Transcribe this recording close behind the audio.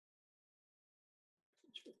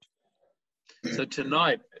So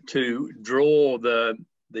tonight, to draw the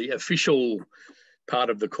official part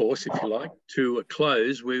of the course, if you like, to a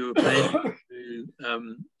close, we were planning to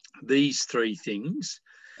do these three things,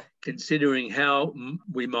 considering how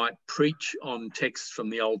we might preach on texts from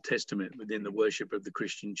the Old Testament within the worship of the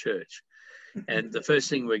Christian church. And the first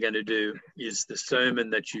thing we're going to do is the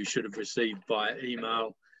sermon that you should have received by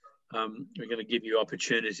email. We're going to give you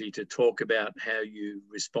opportunity to talk about how you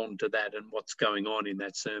respond to that and what's going on in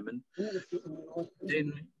that sermon.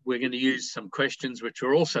 Then we're going to use some questions which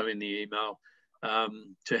are also in the email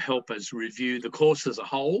to help us review the course as a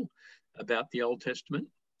whole about the Old Testament.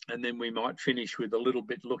 And then we might finish with a little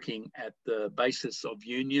bit looking at the basis of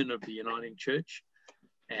union of the uniting church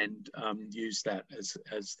and use that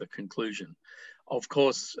as the conclusion. Of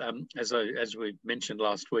course, as we mentioned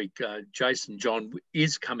last week, Jason John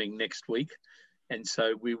is coming next week. And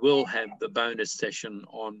so we will have the bonus session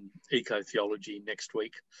on eco-theology next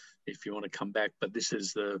week, if you want to come back. But this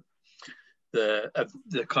is the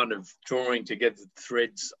kind of drawing together the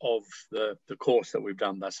threads of the course that we've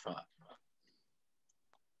done thus far.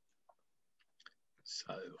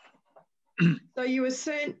 So you were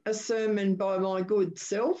sent a sermon by my good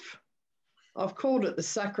self. I've called it The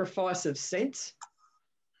Sacrifice of Sense.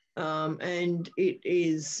 And it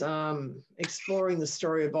is exploring the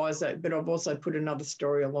story of Isaac, but I've also put another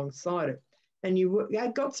story alongside it. And you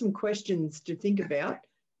got some questions to think about: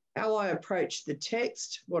 how I approached the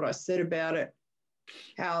text, what I said about it,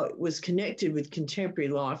 how it was connected with contemporary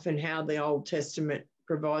life, and how the Old Testament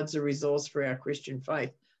provides a resource for our Christian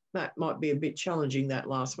faith. That might be a bit challenging, that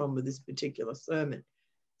last one with this particular sermon.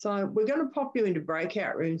 So we're going to pop you into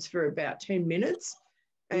breakout rooms for about 10 minutes.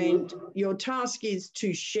 And your task is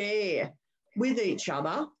to share with each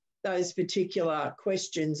other those particular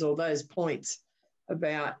questions or those points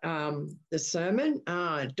about the sermon.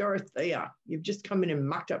 Dorothea, you've just come in and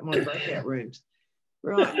mucked up my breakout rooms.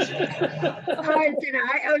 Right. Hi, did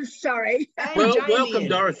I? I'm sorry. Well, welcome,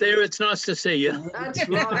 Dorothea. It's nice to see you. That's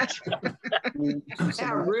right.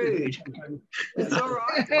 How rude. It's all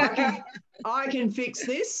right. I can fix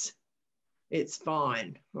this. It's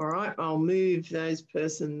fine. All right. I'll move those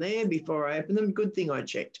person there before I open them. Good thing I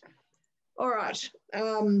checked. All right.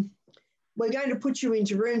 We're going to put you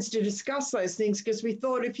into rooms to discuss those things, because we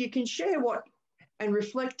thought if you can share what and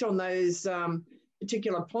reflect on those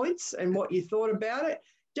particular points and what you thought about it.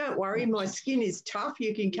 Don't worry, my skin is tough.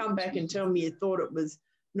 You can come back and tell me you thought it was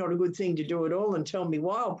not a good thing to do at all and tell me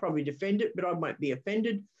why. I'll probably defend it, but I won't be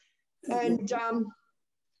offended. And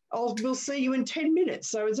we'll see you in 10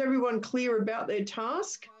 minutes. So is everyone clear about their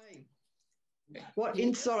task? What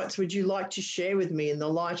insights would you like to share with me in the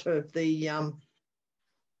light of the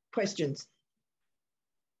questions?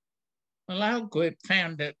 Well, our group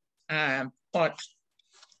found it quite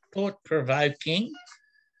thought-provoking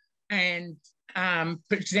and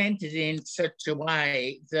presented in such a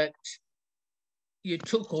way that you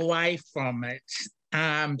took away from it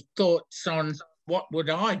thoughts on what would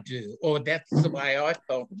I do, or that's the way I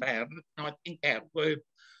felt about it. And I think our group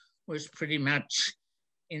was pretty much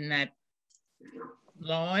in that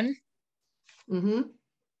line. Mm-hmm.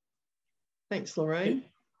 Thanks, Lorraine.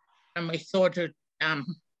 And we thought it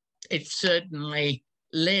certainly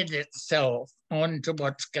led itself onto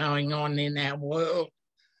what's going on in our world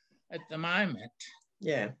at the moment.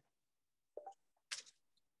 Yeah.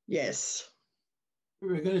 Yes.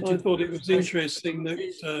 I thought it was interesting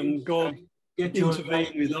that God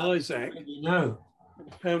intervened with Isaac.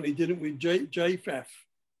 Apparently didn't with Japheth,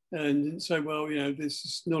 and didn't say, well, you know, this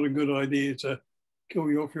is not a good idea to kill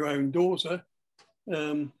you off your own daughter.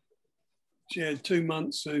 She had 2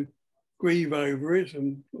 months to grieve over it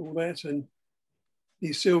and all that, and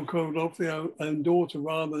he still killed off their own daughter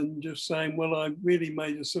rather than just saying, well, I really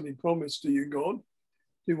made a silly promise to you, God.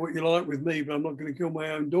 Do what you like with me, but I'm not going to kill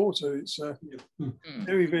my own daughter. It's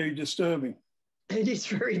very, very disturbing. It is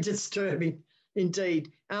very disturbing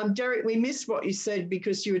indeed. Derek, we missed what you said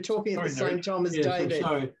because you were talking at the same time as David.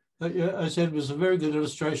 Sorry. I said it was a very good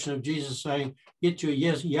illustration of Jesus saying, get your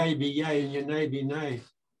yes, yea be yea, and your nay be nay.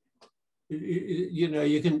 You know,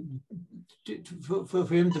 you can, for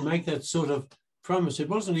him to make that sort of promise, it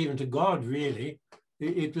wasn't even to God, really.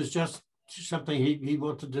 It was just something he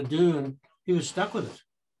wanted to do, and he was stuck with it.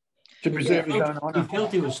 To preserve his own honour. He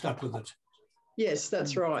felt he was stuck with it. Yes,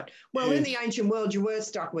 that's right. Well, in the ancient world, you were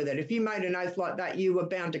stuck with it. If you made an oath like that, you were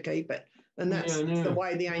bound to keep it. And that's the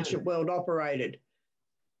way the ancient world operated.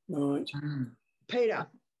 Right. Peter.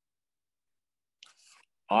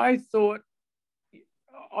 I thought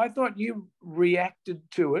you reacted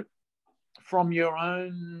to it from your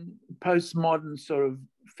own postmodern sort of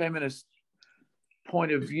feminist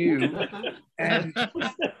point of view. And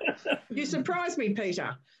You surprised me,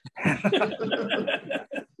 Peter.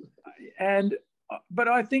 But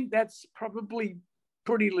I think that's probably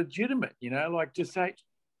pretty legitimate, you know, like to say,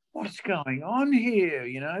 what's going on here,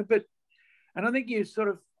 you know? And I think you sort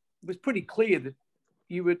of was pretty clear that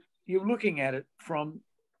you're looking at it from,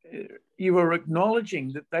 you were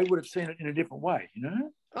acknowledging that they would have seen it in a different way, you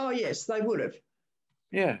know? Oh, yes, they would have.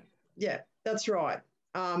 Yeah. Yeah, that's right.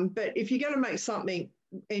 But if you're going to make something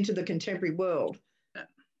into the contemporary world,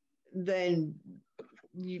 then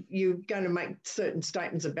you're going to make certain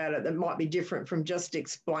statements about it that might be different from just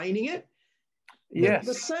explaining it. Yes.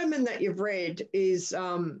 The sermon that you've read is,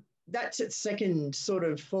 that's its second sort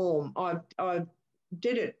of form. I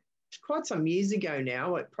did it quite some years ago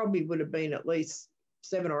now. It probably would have been at least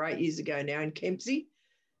 7 or 8 years ago now in Kempsey.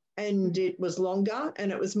 And it was longer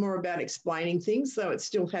and it was more about explaining things. So it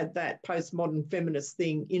still had that postmodern feminist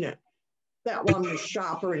thing in it. That one was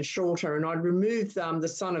sharper and shorter. And I'd removed the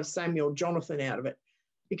son of Samuel, Jonathan, out of it,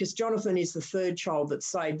 because Jonathan is the third child that's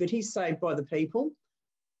saved, but he's saved by the people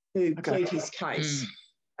who plead his case.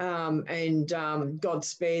 And God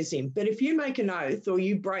spares him. But if you make an oath or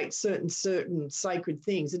you break certain sacred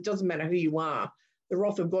things, it doesn't matter who you are, the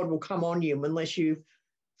wrath of God will come on you unless you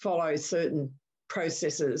follow certain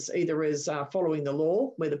processes, either as following the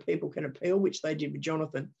law, where the people can appeal, which they did with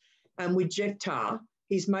Jonathan. And with Jephthah,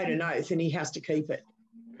 he's made an oath and he has to keep it.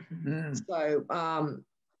 So,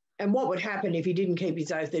 and what would happen if he didn't keep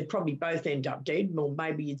his oath? They'd probably both end up dead. Well,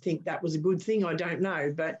 maybe you'd think that was a good thing. I don't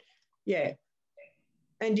know. But yeah.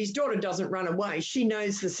 And his daughter doesn't run away. She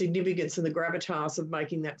knows the significance and the gravitas of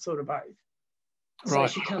making that sort of oath. So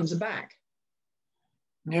she comes back.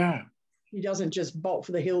 Yeah. She doesn't just bolt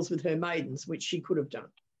for the hills with her maidens, which she could have done.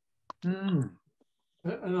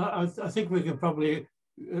 And I think we can probably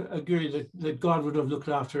agree that God would have looked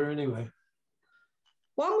after her anyway.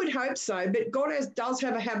 One would hope so, but God does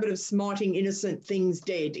have a habit of smiting innocent things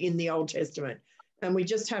dead in the Old Testament. And we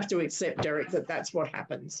just have to accept, Derek, that that's what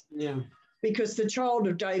happens. Yeah. Because the child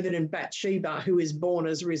of David and Bathsheba, who is born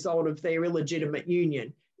as a result of their illegitimate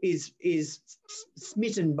union, is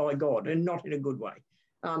smitten by God, and not in a good way.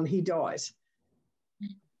 He dies.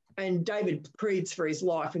 And David pleads for his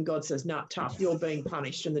life, and God says, "Nah, tough, you're being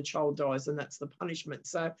punished," and the child dies, and that's the punishment.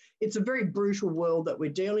 So it's a very brutal world that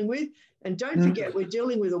we're dealing with. And don't forget, we're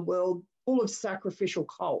dealing with a world full of sacrificial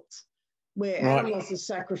cults, where animals are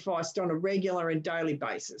sacrificed on a regular and daily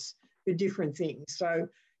basis for different things. So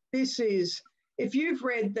this is, if you've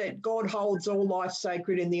read that God holds all life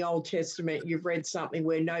sacred in the Old Testament, you've read something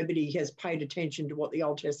where nobody has paid attention to what the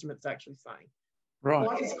Old Testament's actually saying. Right.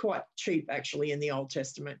 Life is quite cheap, actually, in the Old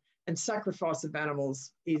Testament, and sacrifice of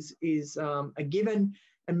animals is a given,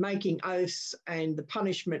 and making oaths and the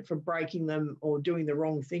punishment for breaking them or doing the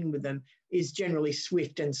wrong thing with them is generally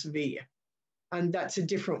swift and severe. And that's a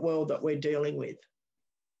different world that we're dealing with.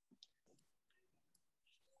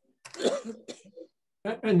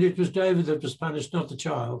 And it was David that was punished, not the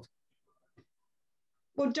child.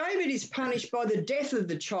 Well, David is punished by the death of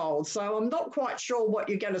the child, so I'm not quite sure what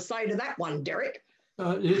you're going to say to that one, Derek.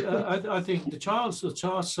 I think the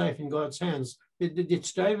child's safe in God's hands.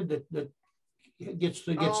 It's David that gets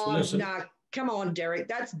the lesson. No, come on, Derek.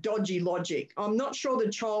 That's dodgy logic. I'm not sure the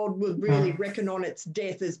child will really reckon on its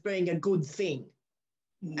death as being a good thing.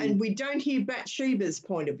 And we don't hear Bathsheba's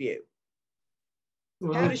point of view.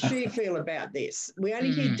 Well, how does she feel about this? We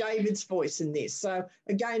only hear David's voice in this. So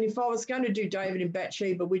again, if I was going to do David and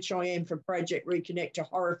Bathsheba, which I am for Project Reconnect to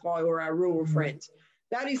horrify all our rural friends,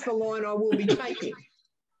 that is the line I will be taking,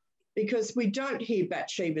 because we don't hear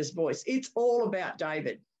Bathsheba's voice. It's all about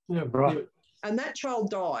David. Yeah, right. And that child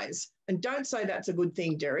dies. And don't say that's a good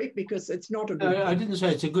thing, Derek, because it's not a good thing. I didn't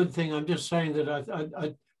say it's a good thing. I'm just saying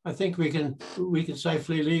that I think we can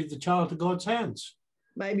safely leave the child to God's hands.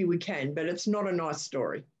 Maybe we can, but it's not a nice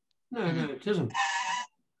story. No, it isn't.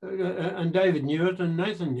 And David knew it, and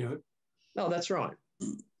Nathan knew it. Oh, that's right.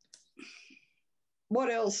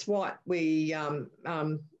 What else might we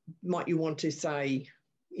might you want to say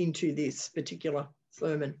into this particular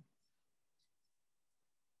sermon?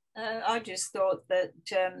 I just thought that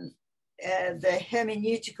the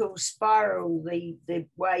hermeneutical spiral, the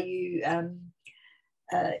way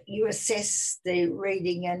you assess the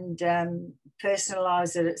reading and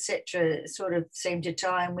personalise it, etc., sort of seemed to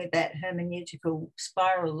tie in with that hermeneutical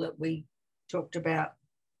spiral that we talked about.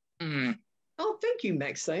 Oh, thank you,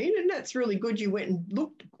 Maxine. And that's really good. You went and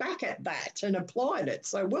looked back at that and applied it.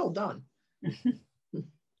 So well done.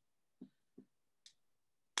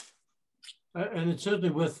 And it's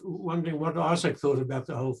certainly worth wondering what Isaac thought about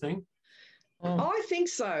the whole thing. I think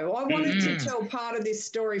so. I wanted to tell part of this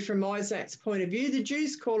story from Isaac's point of view. The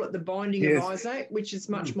Jews call it the binding of Isaac, which is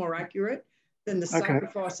much more accurate than the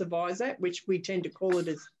sacrifice of Isaac, which we tend to call it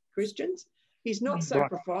as Christians. He's not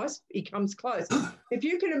sacrificed. He comes close. If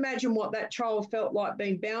you can imagine what that child felt like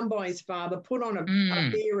being bound by his father, put on a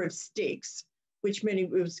bier of sticks, which meant he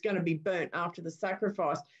was going to be burnt after the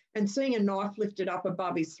sacrifice, and seeing a knife lifted up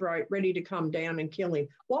above his throat, ready to come down and kill him,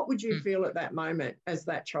 what would you feel at that moment as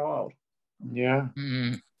that child? Yeah.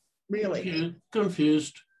 Really?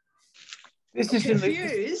 Confused. This is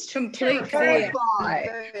confused, completely terrified,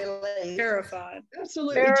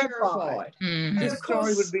 absolutely terrified. This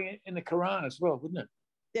story would be in the Quran as well, wouldn't it?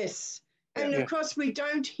 Yes, and of course we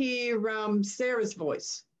don't hear Sarah's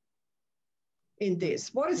voice in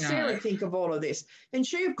this. What does Sarah think of all of this? And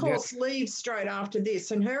she, of course, leaves straight after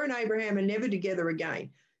this, and her and Abraham are never together again.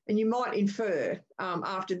 And you might infer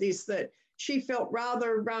after this that she felt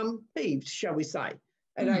rather peeved, shall we say,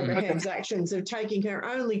 at Abraham's actions of taking her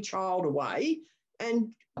only child away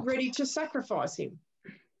and ready to sacrifice him.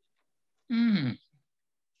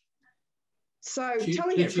 So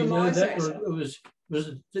telling it from Isaac. Was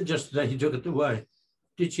it just that he took it away?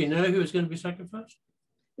 Did she know he was going to be sacrificed?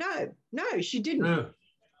 No, she didn't.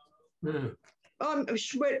 No. I'm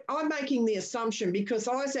making the assumption because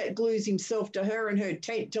Isaac glues himself to her and her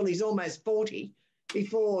tent till he's almost 40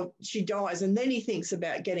 before she dies, and then he thinks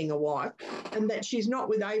about getting a wife, and that she's not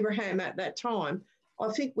with Abraham at that time. I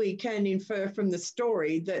think we can infer from the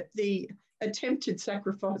story that the attempted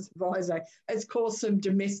sacrifice of Isaac has caused some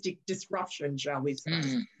domestic disruption, shall we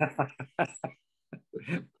say.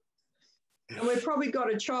 And we've probably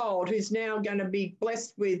got a child who's now going to be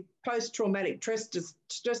blessed with post-traumatic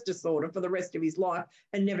stress disorder for the rest of his life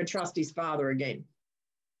and never trust his father again.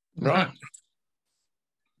 Right.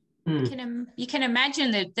 You can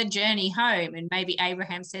imagine the journey home, and maybe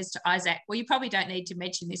Abraham says to Isaac, well, you probably don't need to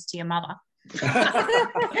mention this to your mother. Please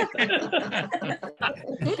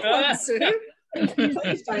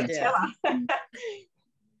don't tell her. I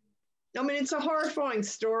mean, it's a horrifying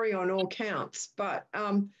story on all counts, but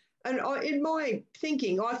in my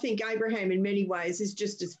thinking, I think Abraham in many ways is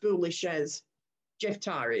just as foolish as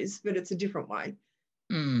Jephthah is, but it's a different way.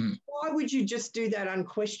 Why would you just do that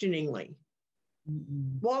unquestioningly?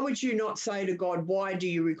 Why would you not say to God, why do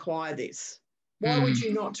you require this? Why would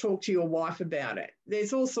you not talk to your wife about it?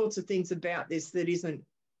 There's all sorts of things about this that isn't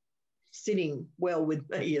sitting well with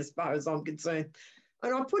me as far as I'm concerned.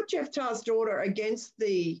 And I put Jephthah's daughter against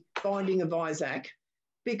the binding of Isaac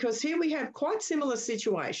because here we have quite similar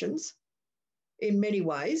situations in many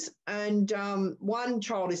ways, and one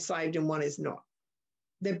child is saved and one is not.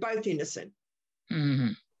 They're both innocent.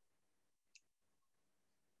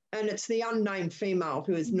 And it's the unnamed female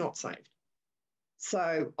who is not saved.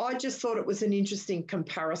 So I just thought it was an interesting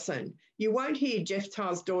comparison. You won't hear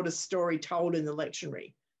Jephthah's daughter's story told in the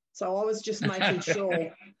lectionary. So I was just making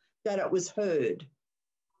sure that it was heard.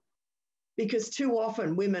 Because too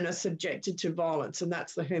often women are subjected to violence, and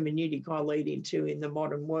that's the hermeneutic I lead into in the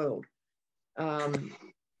modern world.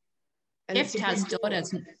 Jephthah's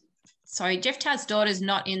daughter's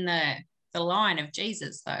not in the line of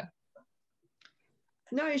Jesus, though.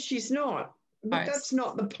 No, she's not. But that's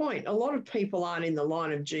not the point. A lot of people aren't in the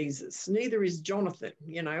line of Jesus. Neither is Jonathan,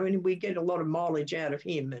 and we get a lot of mileage out of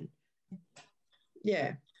him. And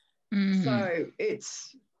so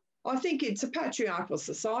I think it's a patriarchal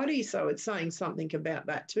society, so it's saying something about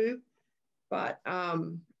that too. But,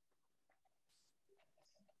 and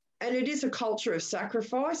it is a culture of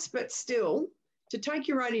sacrifice, but still, to take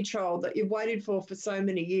your only child that you've waited for so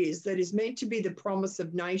many years, that is meant to be the promise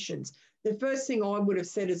of nations. The first thing I would have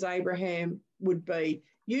said as Abraham would be,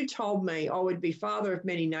 you told me I would be father of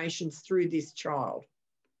many nations through this child.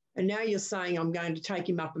 And now you're saying I'm going to take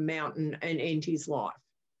him up a mountain and end his life.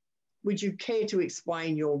 Would you care to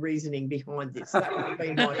explain your reasoning behind this? That would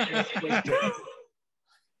be my first question.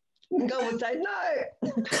 God would say, no.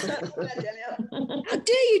 How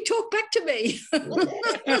dare you talk back to me?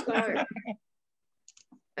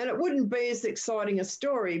 And it wouldn't be as exciting a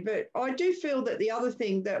story, but I do feel that the other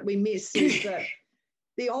thing that we miss is that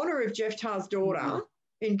the honour of Jephthah's daughter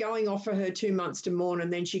in going off for her 2 months to mourn,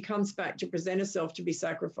 and then she comes back to present herself to be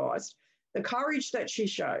sacrificed, the courage that she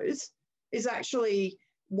shows is actually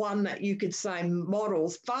one that you could say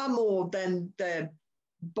models far more than the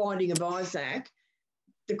binding of Isaac,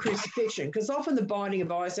 the crucifixion, because often the binding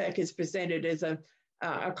of Isaac is presented as a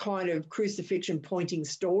kind of crucifixion pointing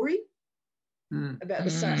story about the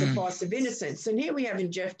sacrifice of innocence. And here we have in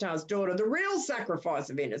Jephthah's daughter the real sacrifice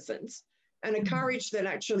of innocence, and a courage that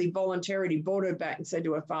actually voluntarily brought her back and said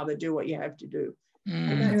to her father, do what you have to do.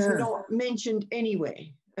 And that's not mentioned anywhere.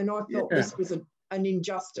 And I thought this was an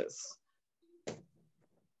injustice.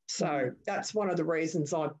 So that's one of the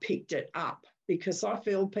reasons I picked it up, because I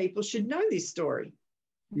feel people should know this story.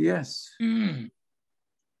 Yes.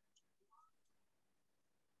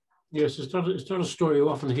 Yes, it's not a story you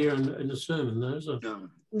often hear in a sermon, though, is it?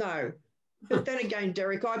 No. But then again,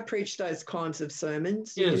 Derek, I preach those kinds of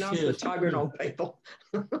sermons. You can ask the Tuggeranong people.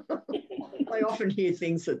 They often hear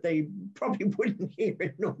things that they probably wouldn't hear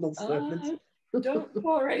in normal sermons. Don't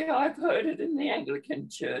worry, I've heard it in the Anglican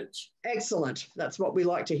Church. Excellent. That's what we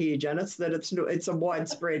like to hear, Janice, that it's a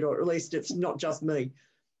widespread, or at least it's not just me.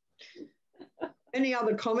 Any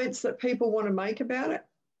other comments that people want to make about it?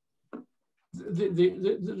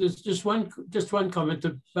 There's just one comment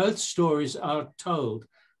that both stories are told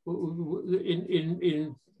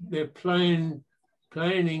in their plain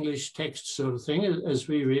English text sort of thing as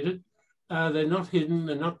we read it. They're not hidden.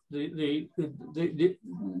 They're not neither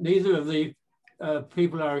of the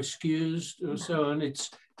people are excused or so on.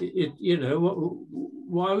 You know,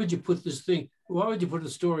 why would you put this thing? Why would you put a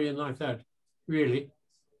story in like that, really,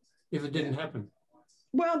 if it didn't happen?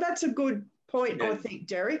 Well, that's a good point, I think,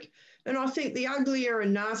 Derek. And I think the uglier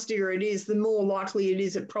and nastier it is, the more likely it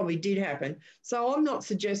is it probably did happen. So I'm not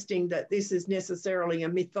suggesting that this is necessarily a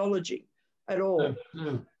mythology at all.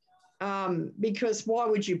 No. Because why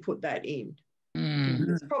would you put that in?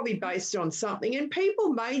 It's probably based on something. And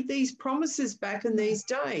people made these promises back in these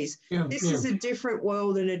days. This is a different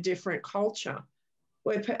world and a different culture.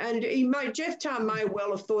 Jeff Tar may well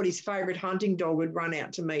have thought his favourite hunting dog would run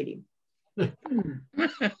out to meet him.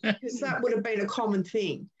 Because that would have been a common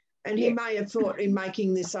thing. And he may have thought in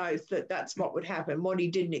making this oath that that's what would happen. What he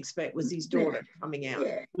didn't expect was his daughter coming out.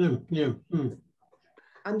 And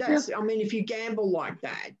that's, I mean, if you gamble like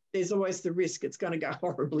that, there's always the risk it's going to go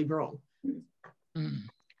horribly wrong.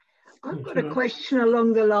 I've got a question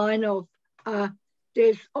along the line of,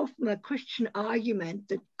 there's often a Christian argument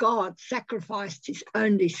that God sacrificed his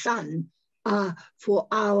only son for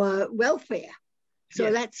our welfare. So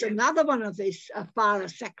that's another one of these father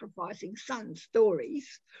sacrificing son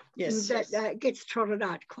stories that gets trotted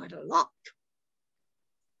out quite a lot.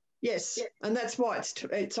 Yes, and that's why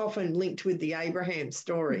it's often linked with the Abraham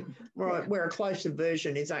story, where a closer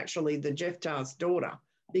version is actually the Jephthah's daughter,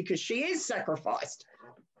 because she is sacrificed.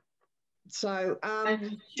 So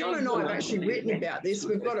John and I have actually written about this.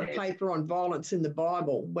 We've got a paper on violence in the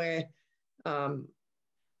Bible where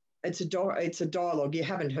it's a dialogue. You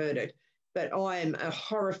haven't heard it, but I am a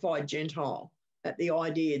horrified Gentile at the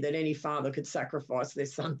idea that any father could sacrifice their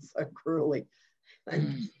son so cruelly.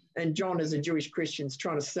 And John, as a Jewish Christian, is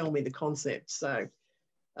trying to sell me the concept. So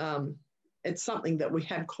it's something that we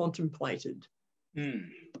have contemplated.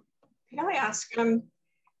 Can I ask, do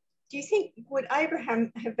you think, would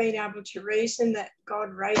Abraham have been able to reason that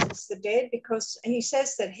God raises the dead? Because he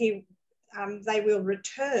says that they will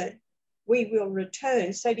return, we will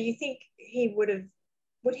return. So do you think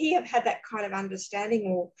would he have had that kind of understanding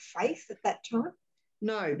or faith at that time?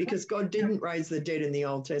 No, because God didn't raise the dead in the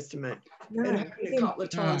Old Testament. It happened a couple of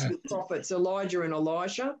times with prophets. Elijah and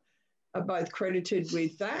Elisha are both credited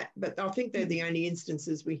with that, but I think they're the only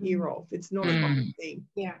instances we hear of. It's not a common thing.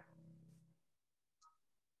 Yeah.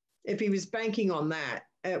 If he was banking on that,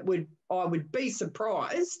 I would be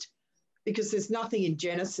surprised, because there's nothing in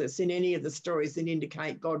Genesis in any of the stories that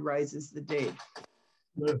indicate God raises the dead.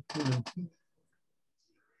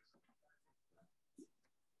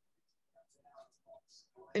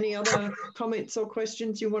 Any other comments or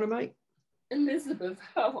questions you want to make? Elizabeth,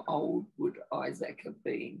 how old would Isaac have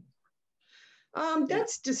been?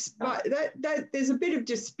 There's a bit of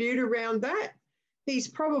dispute around that. He's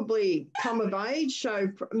probably come of age, so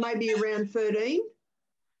maybe around 13.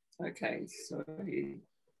 Okay, so he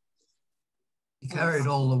carried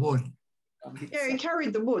all the wood. Yeah, he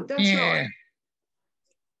carried the wood, that's right.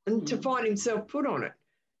 And to find himself put on it.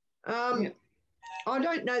 I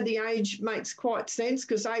don't know, the age makes quite sense,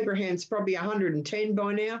 because Abraham's probably 110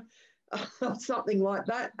 by now, something like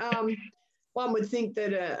that. One would think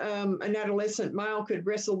that an adolescent male could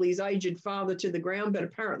wrestle his aged father to the ground, but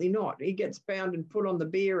apparently not. He gets bound and put on the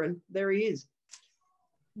bier, and there he is.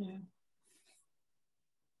 Yeah.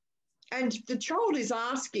 And the child is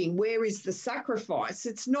asking, where is the sacrifice?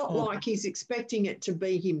 It's not like he's expecting it to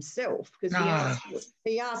be himself, because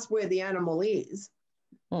he asked where the animal is.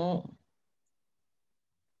 But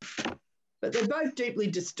they're both deeply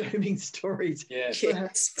disturbing stories. Yes.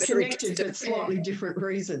 Connected but slightly different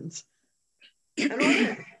reasons. And I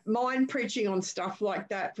don't mind preaching on stuff like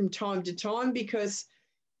that from time to time, because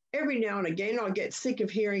every now and again I get sick of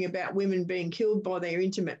hearing about women being killed by their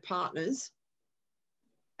intimate partners.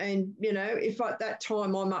 you know, if at that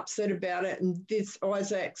time I'm upset about it and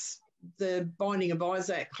the binding of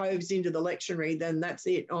Isaac hoves into the lectionary, then that's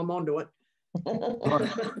it. I'm onto it.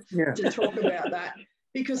 To talk about that,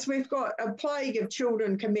 because we've got a plague of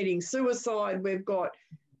children committing suicide. We've got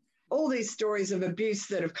all these stories of abuse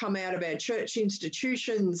that have come out of our church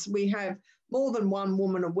institutions. We have more than one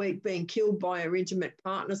woman a week being killed by her intimate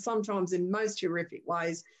partner, sometimes in most horrific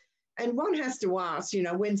ways. And one has to ask, you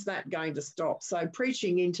know, when's that going to stop? So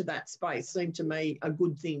preaching into that space seemed to me a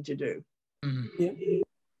good thing to do. Yeah.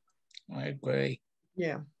 I agree.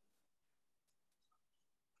 Yeah.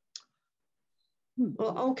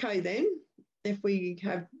 Well, okay then. If we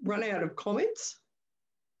have run out of comments,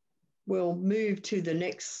 we'll move to the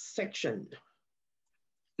next section.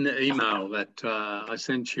 In the email that I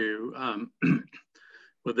sent you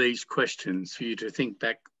were these questions for you to think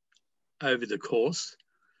back over the course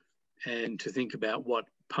and to think about what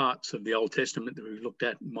parts of the Old Testament that we've looked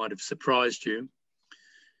at might have surprised you,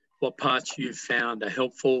 what parts you found are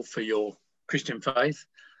helpful for your Christian faith,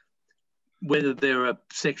 whether there are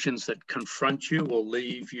sections that confront you or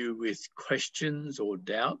leave you with questions or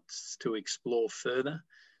doubts to explore further,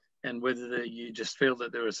 and whether you just feel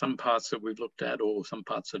that there are some parts that we've looked at or some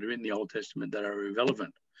parts that are in the Old Testament that are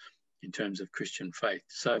irrelevant in terms of Christian faith.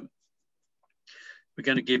 So we're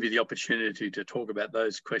going to give you the opportunity to talk about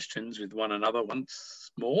those questions with one another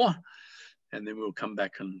once more, and then we'll come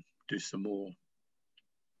back and do some more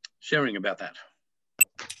sharing about that.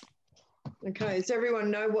 Okay, does everyone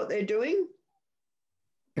know what they're doing?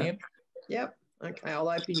 Yep. Yep. Okay, I'll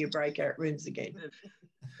open your breakout rooms again.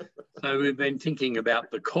 So we've been thinking about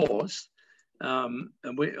the course, and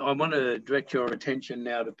I want to direct your attention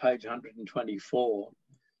now to page 124,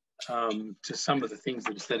 to some of the things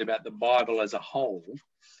that are said about the Bible as a whole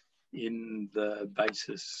in the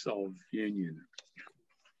basis of union.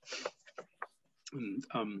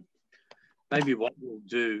 And, maybe what we'll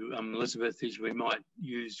do, Elizabeth, is we might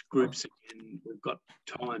use groups again. We've got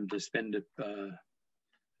time to spend a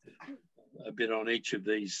bit on each of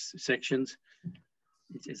these sections.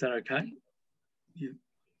 Is that okay?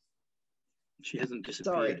 She hasn't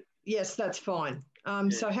disappeared. Sorry. Yes, that's fine.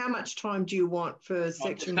 So how much time do you want for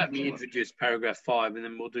section? Let me introduce paragraph 5 and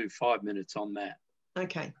then we'll do 5 minutes on that.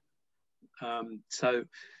 Okay. So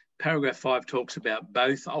paragraph 5 talks about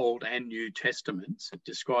both Old and New Testaments. It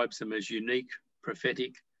describes them as unique,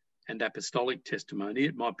 prophetic and apostolic testimony.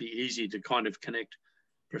 It might be easy to kind of connect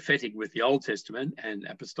prophetic with the Old Testament and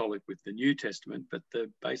apostolic with the New Testament, but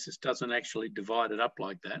the basis doesn't actually divide it up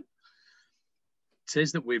like that. It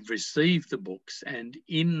says that we've received the books, and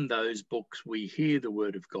in those books we hear the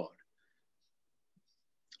word of God.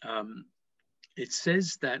 It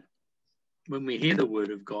says that when we hear the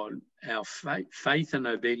word of God, our faith and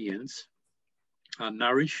obedience are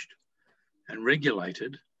nourished and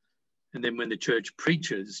regulated. And then when the church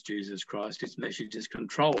preaches Jesus Christ, its message is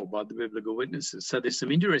controlled by the biblical witnesses. So there's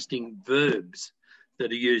some interesting verbs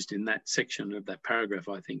that are used in that section of that paragraph,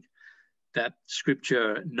 I think, that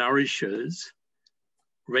scripture nourishes,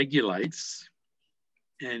 regulates,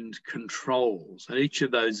 and controls. And each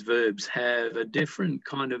of those verbs have a different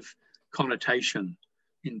kind of connotation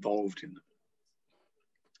involved in them.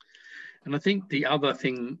 And I think the other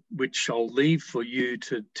thing which I'll leave for you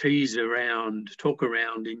to tease around, talk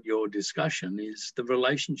around in your discussion, is the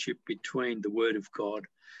relationship between the Word of God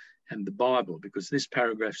and the Bible, because this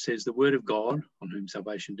paragraph says the Word of God, on whom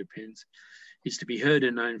salvation depends, is to be heard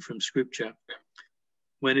and known from Scripture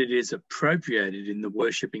when it is appropriated in the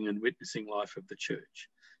worshipping and witnessing life of the church.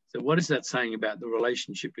 So what is that saying about the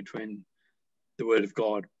relationship between the Word of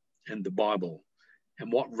God and the Bible?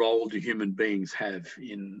 And what role do human beings have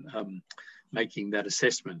in making that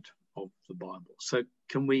assessment of the Bible? So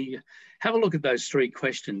can we have a look at those 3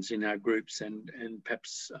 questions in our groups and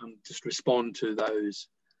perhaps just respond to those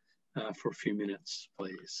for a few minutes,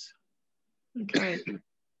 please? Okay.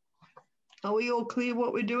 Are we all clear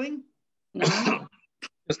what we're doing? No.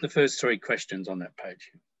 Just the first 3 questions on that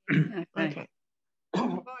page. Okay.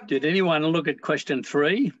 Did anyone look at question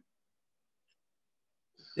 3?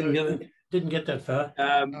 Didn't get that far.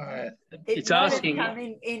 It's asking.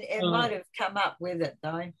 It might have come up with it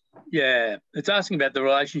though. Yeah, it's asking about the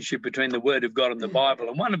relationship between the Word of God and the Bible.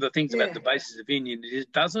 And one of the things about the basis of union is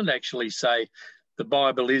it doesn't actually say the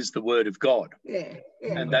Bible is the Word of God. Yeah.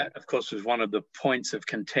 And that, of course, was one of the points of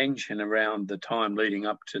contention around the time leading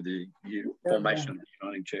up to the formation of the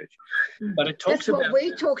Uniting Church. But it talks about. That's what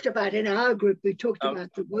we talked about in our group. We talked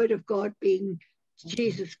about the Word of God being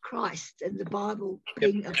Jesus Christ and the Bible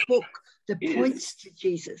being a book that points to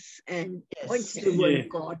Jesus and points to the Word of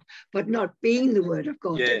God, but not being the Word of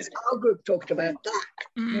God. That's our group talked about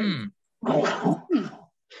that.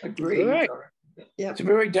 Agreed. Right. Yep. It's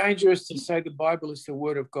very dangerous to say the Bible is the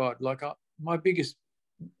word of God. Like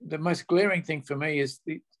the most glaring thing for me is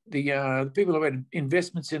the people who had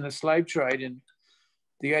investments in the slave trade in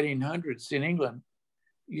the 1800s in England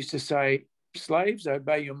used to say, slaves,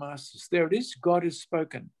 obey your masters. There it is. God has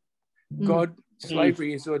spoken. God,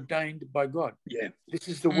 slavery is ordained by God. Yeah. This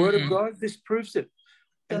is the word of God. This proves it.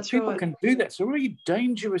 And That's people right. can do that. It's a really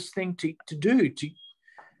dangerous thing to do,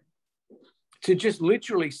 to just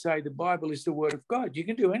literally say the Bible is the word of God. You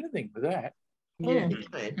can do anything with that. Yeah, you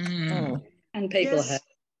can. And people Yes. have.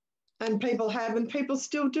 And people have, and people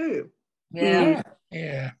still do. Yeah.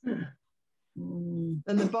 Yeah. And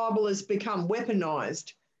the Bible has become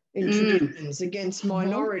weaponized in traditions against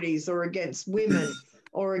minorities or against women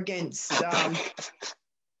or against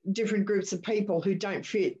different groups of people who don't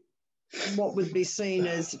fit what would be seen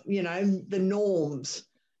as, you know, the norms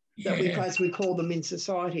that as we call them in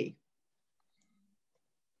society.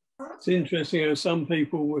 It's interesting how some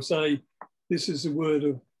people will say, this is the word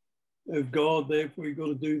of God, therefore you've got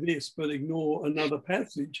to do this, but ignore another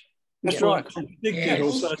passage. That's It's right. Contradicted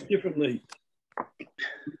or say differently.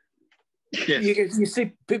 Yes. You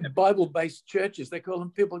see Bible-based churches.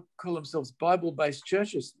 People call themselves Bible-based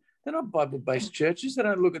churches. They're not Bible-based churches. They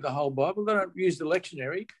don't look at the whole Bible. They don't use the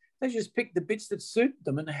lectionary. They just pick the bits that suit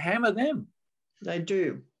them and hammer them. They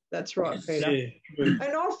do. That's right, Peter. Yeah. And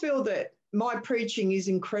I feel that my preaching is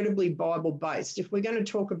incredibly Bible-based. If we're going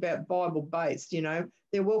to talk about Bible-based, you know,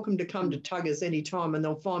 they're welcome to come to Tuggers anytime and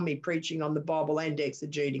they'll find me preaching on the Bible and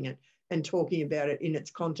exegeting it and talking about it in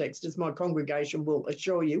its context, as my congregation will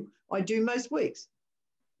assure you I do most weeks.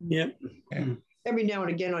 Yeah. Every now and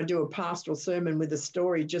again I do a pastoral sermon with a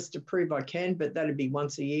story just to prove I can, but that'd be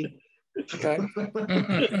once a year. Okay.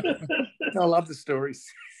 I love the stories.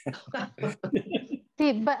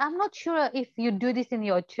 See, but I'm not sure if you do this in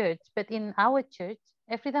your church, but in our church,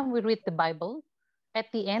 every time we read the Bible, at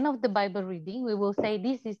the end of the Bible reading, we will say,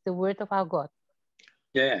 this is the word of our God.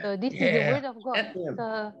 Yeah. So this is the word of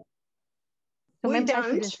God. So We maybe I don't.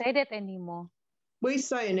 shouldn't say that anymore. We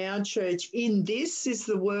say in our church, in this is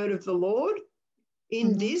the word of the Lord,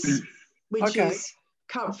 in this, which is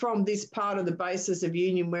come from this part of the basis of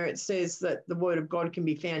union where it says that the word of God can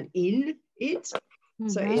be found in it.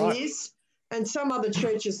 So in this, and some other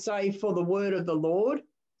churches say for the word of the Lord.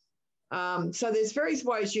 So there's various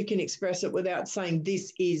ways you can express it without saying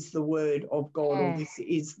this is the word of God or this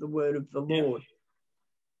is the word of the Lord.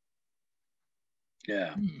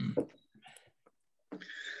 Yeah.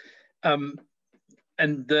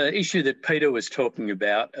 And the issue that Peter was talking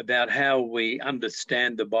about how we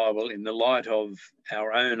understand the Bible in the light of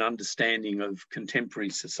our own understanding of contemporary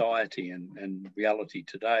society and reality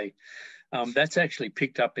today, that's actually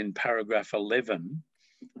picked up in paragraph 11,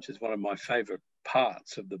 which is one of my favourite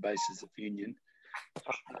parts of the basis of union,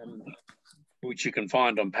 which you can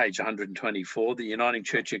find on page 124. The Uniting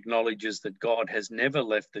Church acknowledges that God has never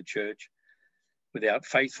left the church without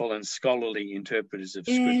faithful and scholarly interpreters of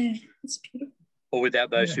Scripture, or without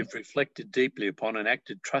those who've reflected deeply upon and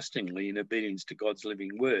acted trustingly in obedience to God's living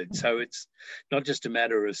word. So it's not just a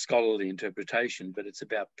matter of scholarly interpretation, but it's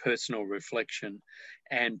about personal reflection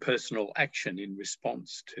and personal action in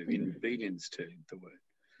response to, in obedience to the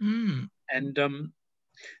word. And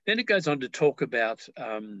then it goes on to talk about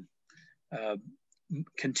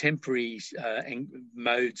contemporary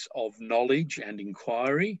modes of knowledge and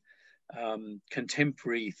inquiry,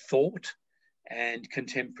 contemporary thought, and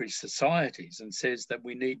contemporary societies, and says that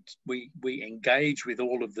we engage with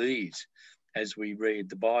all of these as we read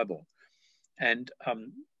the Bible. And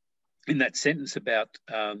in that sentence about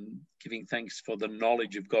giving thanks for the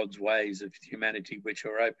knowledge of God's ways of humanity which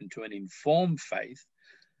are open to an informed faith,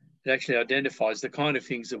 it actually identifies the kind of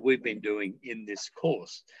things that we've been doing in this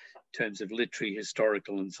course in terms of literary,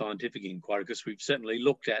 historical and scientific inquiry, because we've certainly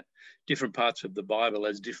looked at different parts of the Bible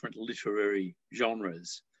as different literary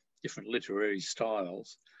genres, different literary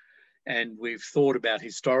styles. And we've thought about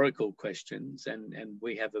historical questions, and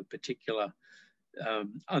we have a particular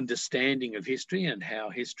understanding of history and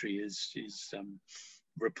how history is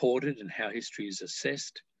reported and how history is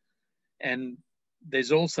assessed. And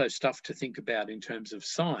there's also stuff to think about in terms of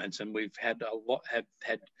science, and we've had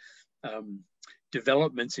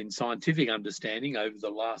developments in scientific understanding over the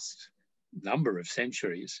last number of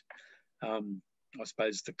centuries. I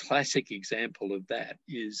suppose the classic example of that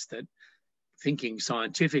is that thinking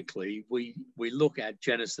scientifically, we look at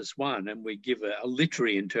Genesis 1 and we give a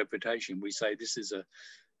literary interpretation. We say this is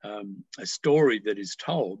a story that is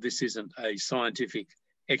told. This isn't a scientific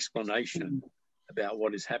explanation about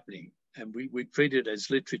what is happening. And we treat it as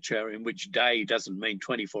literature in which day doesn't mean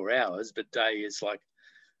 24 hours, but day is like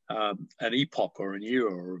an epoch or an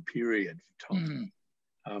era or a period of time.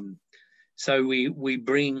 So we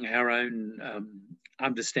bring our own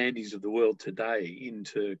understandings of the world today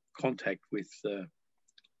into contact with the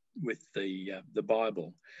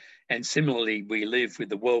Bible. And similarly, we live with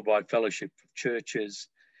the worldwide fellowship of churches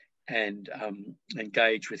and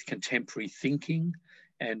engage with contemporary thinking,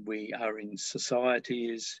 and we are in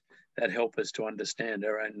societies that help us to understand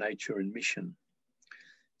our own nature and mission.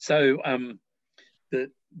 So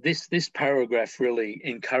this paragraph really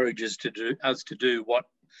encourages us to do what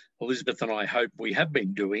Elizabeth and I hope we have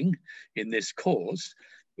been doing in this course,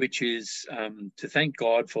 which is to thank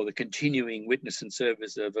God for the continuing witness and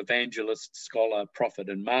service of evangelist, scholar, prophet,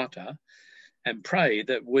 and martyr, and pray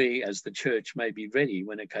that we as the church may be ready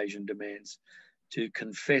when occasion demands to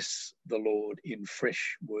confess the Lord in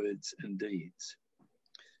fresh words and deeds.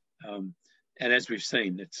 And as we've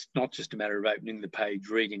seen, it's not just a matter of opening the page,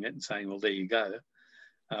 reading it and saying, well, there you go,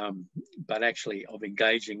 but actually of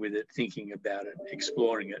engaging with it, thinking about it,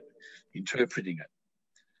 exploring it, interpreting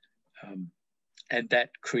it. And that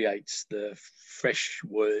creates the fresh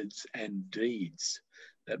words and deeds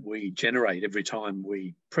that we generate every time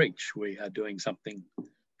we preach. We are doing something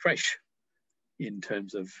fresh in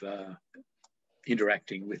terms of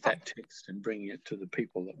interacting with that text and bringing it to the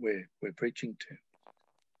people that we're preaching to.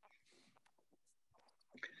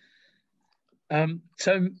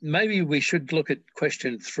 So maybe we should look at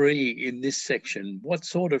question 3 in this section. What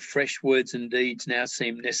sort of fresh words and deeds now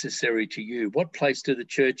seem necessary to you? What place do the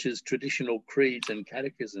church's traditional creeds and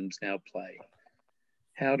catechisms now play?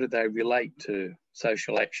 How do they relate to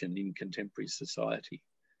social action in contemporary society?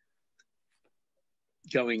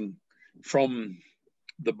 Going from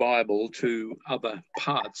the Bible to other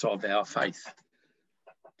parts of our faith.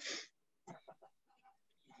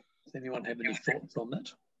 Does anyone have any thoughts on that?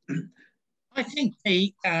 I think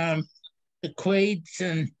the creeds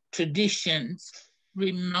and traditions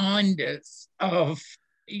remind us of,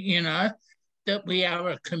 that we are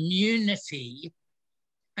a community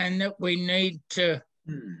and that we need to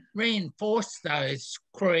reinforce those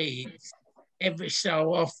creeds every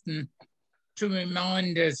so often to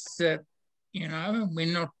remind us that, we're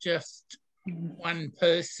not just one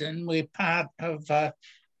person, we're part of a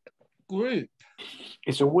group.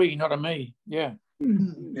 It's a we, not a me. Yeah.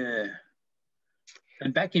 Yeah.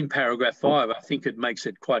 And back in paragraph 5, I think it makes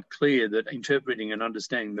it quite clear that interpreting and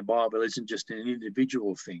understanding the Bible isn't just an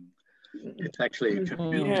individual thing. It's actually a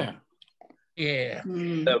community. Yeah.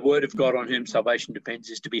 The word of God on whom salvation depends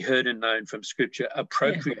is to be heard and known from Scripture,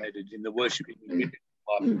 appropriated in the worshiping life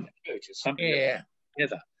of the church. It's something that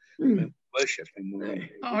together we worship. And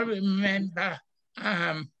I remember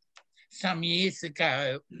some years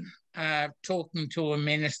ago talking to a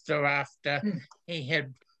minister after he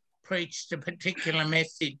had preached a particular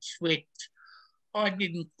message which I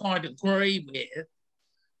didn't quite agree with,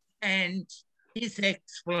 and his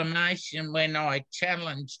explanation when I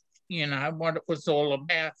challenged, what it was all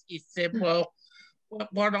about, he said, well,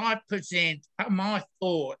 what I present are my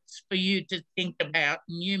thoughts for you to think about,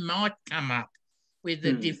 and you might come up with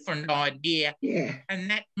a different idea. Yeah.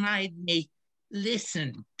 And that made me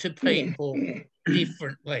listen to people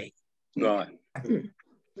differently. Right.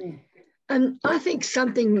 And I think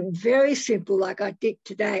something very simple like I did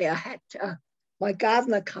today, I had my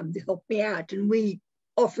gardener come to help me out, and we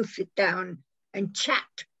often sit down and chat.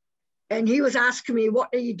 And he was asking me, what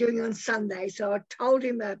are you doing on Sunday? So I told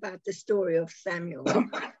him about the story of Samuel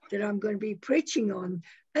that I'm going to be preaching on.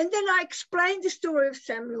 And then I explained the story of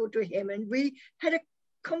Samuel to him, and we had a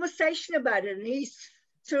conversation about it. And he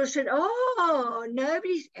sort of said, oh,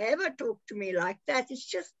 nobody's ever talked to me like that. It's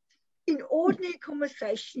just in ordinary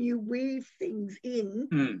conversation, you weave things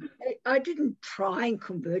in. I didn't try and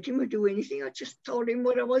convert him or do anything. I just told him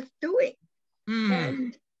what I was doing.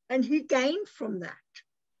 And he gained from that.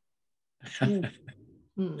 I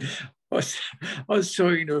was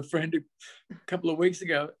talking to a friend a couple of weeks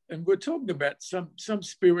ago, and we're talking about some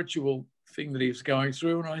spiritual thing that he was going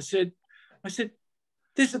through, and I said,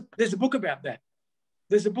 there's a book about that.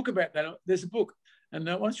 There's a book about that. There's a book. And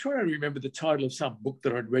I was trying to remember the title of some book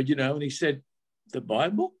that I'd read, and he said, the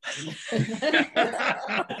Bible?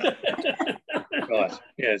 Right,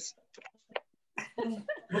 yes.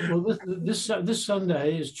 Well, this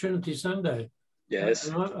Sunday is Trinity Sunday. Yes.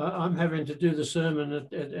 And I'm having to do the sermon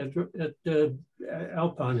at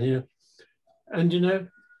Alpine here. And,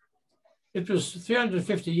 it was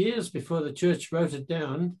 350 years before the church wrote it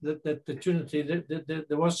down that the Trinity, that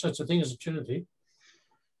there was such a thing as a Trinity.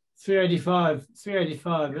 385.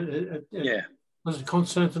 Yeah. Was it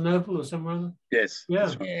Constantinople or somewhere? Yes. Yeah.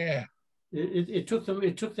 Right. Yeah. They took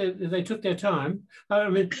their time. I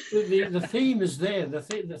mean, the theme is there. The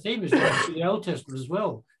theme is right in the Old Testament as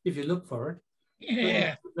well, if you look for it.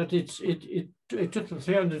 Yeah. But it took them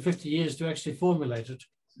 350 years to actually formulate it,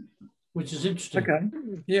 which is interesting. Okay.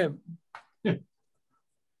 Yeah.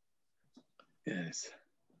 Yes.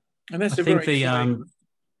 And that's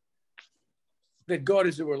that God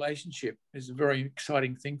is a relationship is a very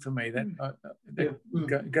exciting thing for me.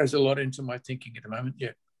 That goes a lot into my thinking at the moment.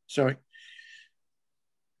 Yeah. Sorry.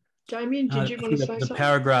 Damien, did you want to say something? The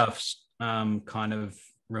paragraphs kind of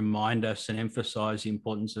remind us and emphasize the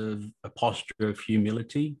importance of a posture of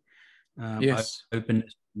humility, yes,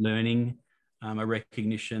 openness, learning, a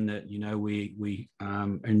recognition that, you know, we are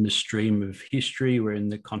in the stream of history, we're in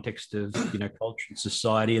the context of, you know, culture and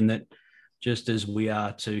society, and that just as we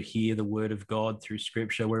are to hear the word of God through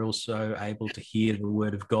scripture, we're also able to hear the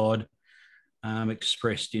word of God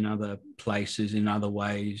expressed in other places, in other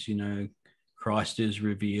ways. You know, Christ is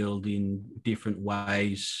revealed in different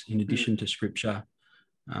ways in addition to scripture,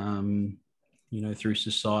 you know, through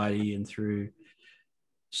society and through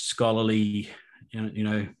scholarly, you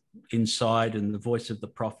know, insight and the voice of the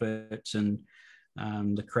prophets and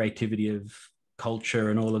the creativity of culture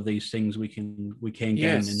and all of these things we can gain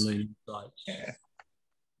and learn insights. Yeah.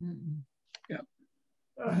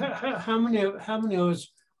 How many of us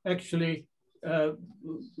actually?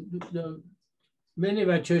 Many of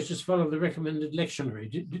our churches follow the recommended lectionary.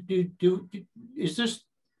 Is this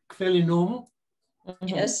fairly normal?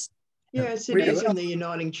 Yes. Yes, it is in the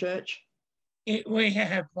Uniting Church. We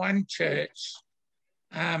have one church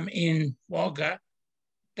in Wagga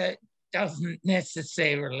that doesn't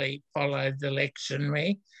necessarily follow the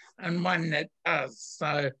lectionary, and one that does.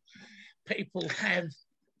 So people have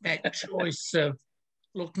that choice of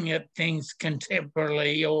looking at things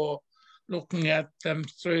contemporarily or looking at them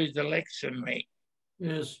through the lectionary.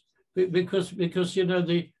 Yes, because you know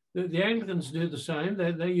the Anglicans do the same.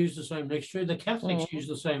 They use the same lectionary. The Catholics use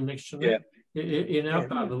the same lectionary in our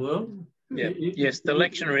part of the world. Yeah. Yes, the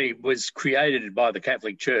lectionary was created by the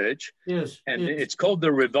Catholic Church. Yes. And it's called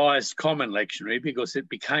the Revised Common Lectionary because it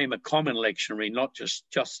became a common lectionary, not just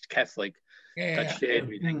Catholic, but shared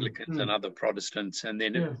with Anglicans and other Protestants, and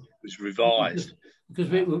then it was revised. Because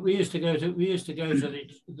we used to go to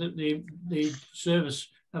the service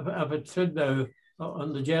up at Thredbo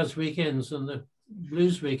on the jazz weekends and the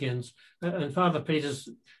blues weekends, and Father Peter's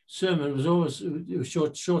sermon was always a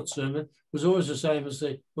short sermon, was always the same as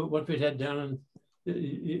what we'd had down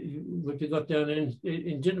in what we got down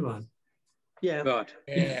in Jindabyne. Yeah. Right.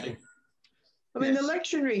 Yeah. I mean, the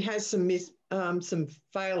lectionary has some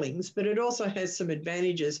failings, but it also has some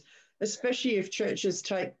advantages, especially if churches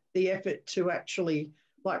take the effort to actually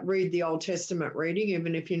read the Old Testament reading,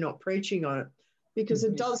 even if you're not preaching on it, because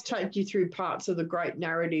it does take you through parts of the great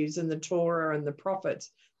narratives and the Torah and the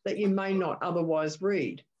prophets that you may not otherwise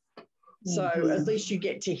read. So at least you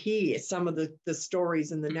get to hear some of the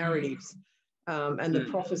stories and the narratives and the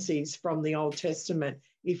prophecies from the Old Testament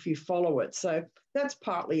if you follow it. So that's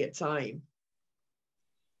partly its aim.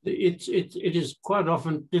 It is quite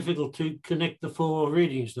often difficult to connect the four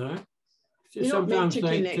readings, though. Sometimes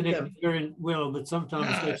they connect very well, but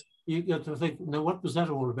sometimes you got to think, now what was that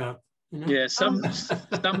all about? You know? Yeah,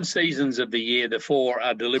 some seasons of the year, the four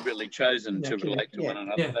are deliberately chosen to relate to one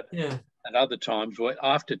another. At other times,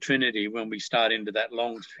 after Trinity, when we start into that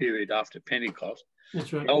long period after Pentecost,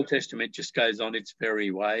 that's right. The Old Testament just goes on its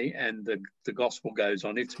merry way, and the Gospel goes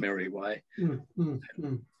on its merry way. So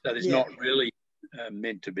there's not really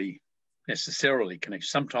meant to be necessarily connected.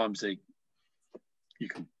 Sometimes you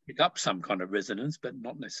can pick up some kind of resonance, but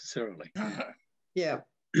not necessarily. Yeah.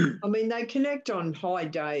 I mean, they connect on high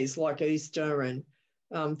days like Easter and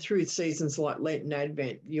through seasons like Lent and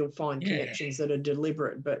Advent, you'll find connections that are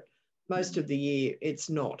deliberate, but most of the year it's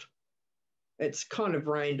not. It's kind of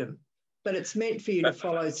random, but it's meant for you to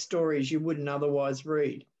follow stories you wouldn't otherwise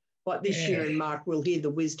read. Like this year in Mark, we'll hear the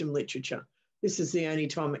wisdom literature. This is the only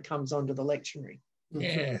time it comes onto the lectionary.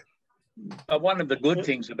 Yeah. But one of the good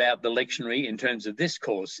things about the lectionary in terms of this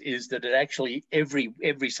course is that it actually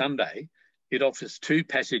every Sunday it offers two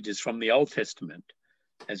passages from the Old Testament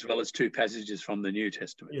as well as two passages from the New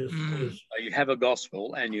Testament. Yes. So you have a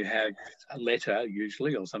gospel and you have a letter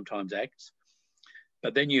usually, or sometimes Acts,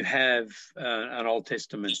 but then you have an Old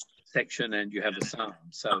Testament section and you have a psalm.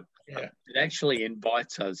 So it actually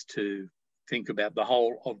invites us to think about the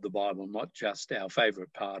whole of the Bible, not just our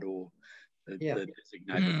favourite part or the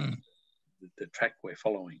designated the track we're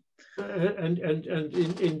following. And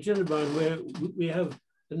in Jindabyne, where we have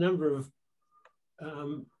a number of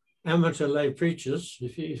amateur lay preachers,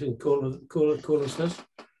 if you can call us this,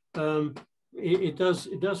 it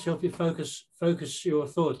does help you focus your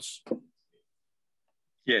thoughts.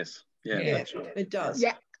 Yes. Yeah. It does.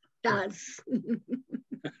 Yeah, it does.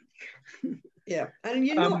 Yeah, and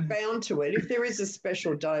you're not bound to it. If there is a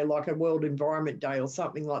special day, like a World Environment Day or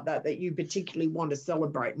something like that, that you particularly want to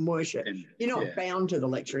celebrate and worship, you're not bound to the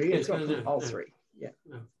lecture. It's not compulsory. Yeah.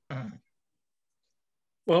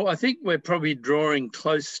 Well, I think we're probably drawing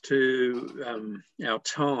close to our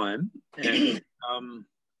time, and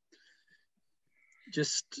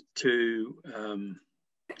just to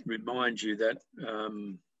remind you that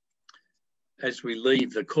as we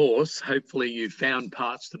leave the course, hopefully you found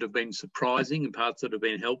parts that have been surprising and parts that have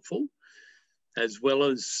been helpful, as well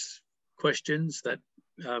as questions that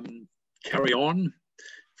carry on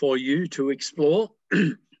for you to explore.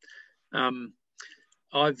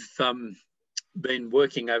 I've been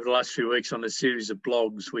working over the last few weeks on a series of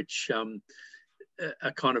blogs which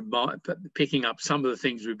are kind of picking up some of the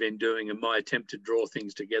things we've been doing and my attempt to draw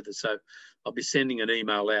things together. So I'll be sending an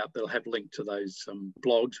email out that'll have a link to those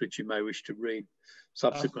blogs, which you may wish to read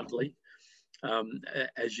subsequently.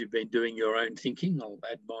 As you've been doing your own thinking, I'll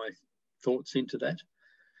add my thoughts into that.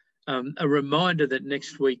 A reminder that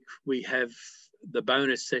next week we have the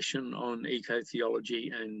bonus session on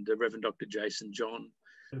eco-theology, and the Reverend Dr. Jason John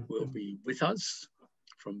will be with us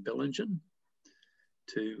from Bellingen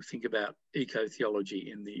to think about eco-theology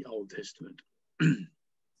in the Old Testament.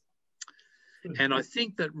 And I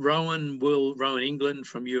think that Rowan England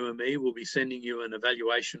from UME will be sending you an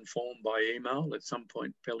evaluation form by email at some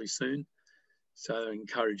point fairly soon. So I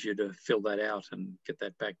encourage you to fill that out and get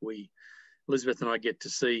that back. Elizabeth and I get to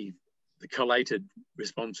see the collated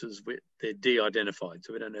responses. They're de-identified,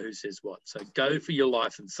 so we don't know who says what. So go for your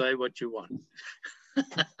life and say what you want.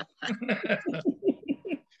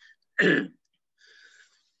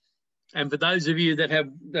 And for those of you that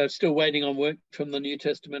are still waiting on work from the New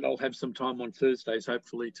Testament, I'll have some time on Thursdays,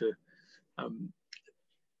 hopefully, to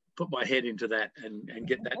put my head into that and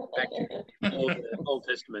get that back to the Old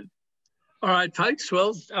Testament. All right, folks.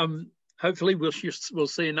 Well, hopefully we'll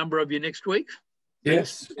see a number of you next week.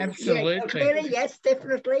 Yes, absolutely. Yes,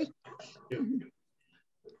 definitely.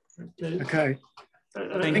 Okay.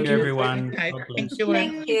 Thank you, everyone. Okay, thank you.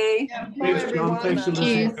 Thank you. Bye, everyone. Thank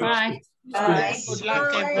you. Bye. Bye. Good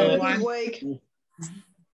luck, Bye. everyone. Good week.